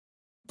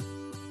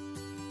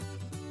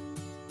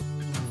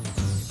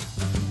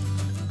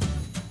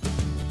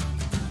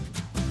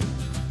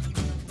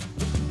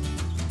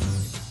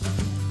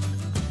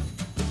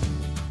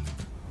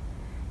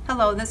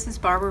Hello, this is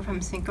Barbara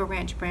from Cinco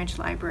Ranch Branch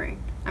Library.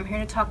 I'm here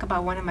to talk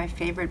about one of my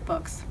favorite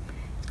books.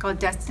 It's called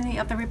Destiny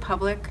of the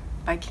Republic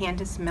by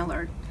Candice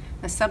Millard.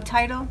 The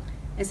subtitle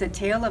is A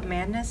Tale of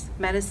Madness,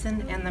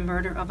 Medicine, and the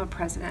Murder of a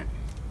President.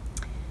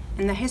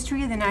 In the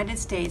history of the United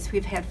States,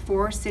 we've had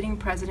 4 sitting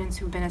presidents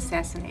who've been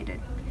assassinated.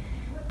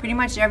 Pretty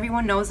much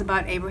everyone knows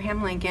about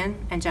Abraham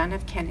Lincoln and John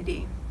F.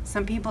 Kennedy.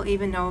 Some people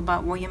even know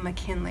about William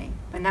McKinley,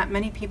 but not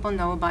many people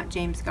know about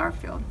James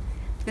Garfield.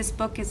 This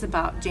book is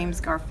about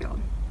James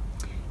Garfield.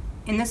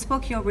 In this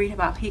book, you'll read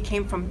about he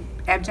came from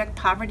abject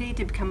poverty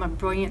to become a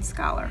brilliant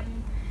scholar.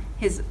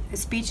 His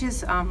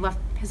speeches left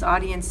his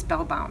audience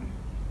spellbound.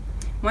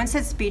 One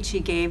such speech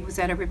he gave was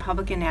at a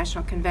Republican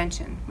National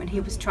Convention when he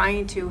was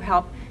trying to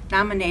help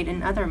nominate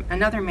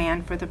another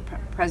man for the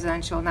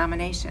presidential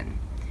nomination.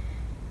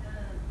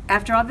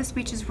 After all the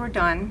speeches were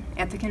done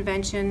at the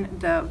convention,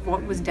 the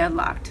vote was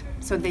deadlocked.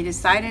 So they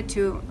decided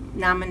to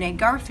nominate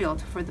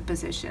Garfield for the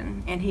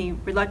position, and he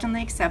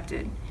reluctantly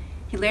accepted.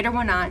 He later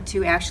went on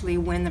to actually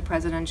win the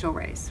presidential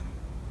race.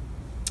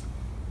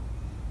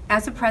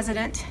 As a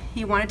president,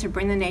 he wanted to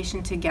bring the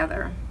nation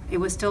together. It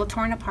was still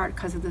torn apart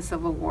because of the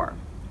Civil War.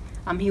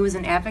 He was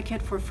an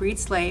advocate for freed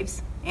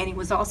slaves, and he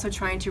was also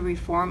trying to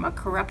reform a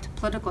corrupt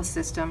political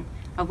system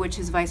of which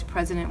his vice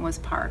president was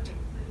part.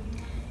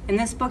 In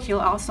this book, you'll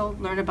also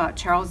learn about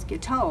Charles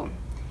Guiteau.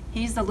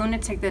 He's the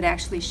lunatic that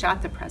actually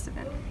shot the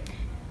president.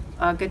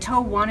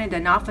 Guiteau wanted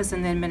an office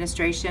in the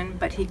administration,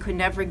 but he could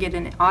never get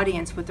an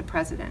audience with the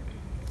president.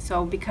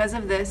 So because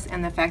of this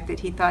and the fact that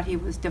he thought he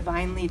was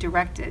divinely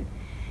directed,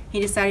 he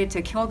decided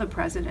to kill the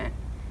president.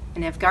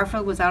 And if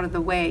Garfield was out of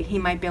the way, he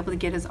might be able to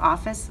get his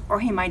office, or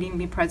he might even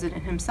be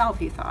president himself,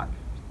 he thought.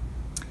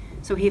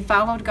 So he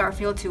followed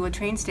Garfield to a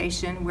train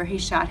station where he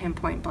shot him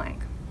point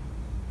blank.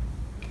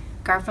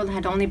 Garfield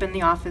had only been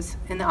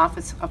in the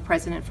office of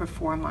president for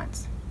 4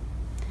 months.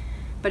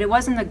 But it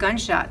wasn't the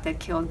gunshot that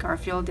killed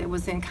Garfield, it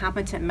was the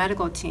incompetent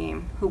medical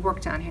team who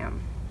worked on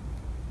him.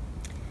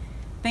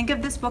 Think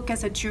of this book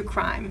as a true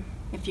crime.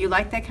 If you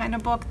like that kind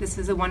of book, this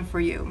is the one for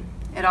you.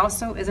 It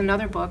also is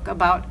another book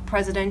about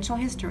presidential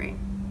history.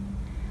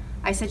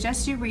 I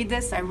suggest you read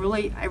this. I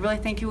really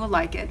think you will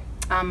like it.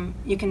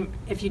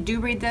 If you do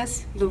read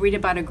this, you'll read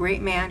about a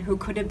great man who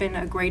could have been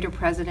a greater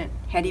president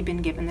had he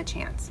been given the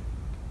chance.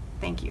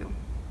 Thank you.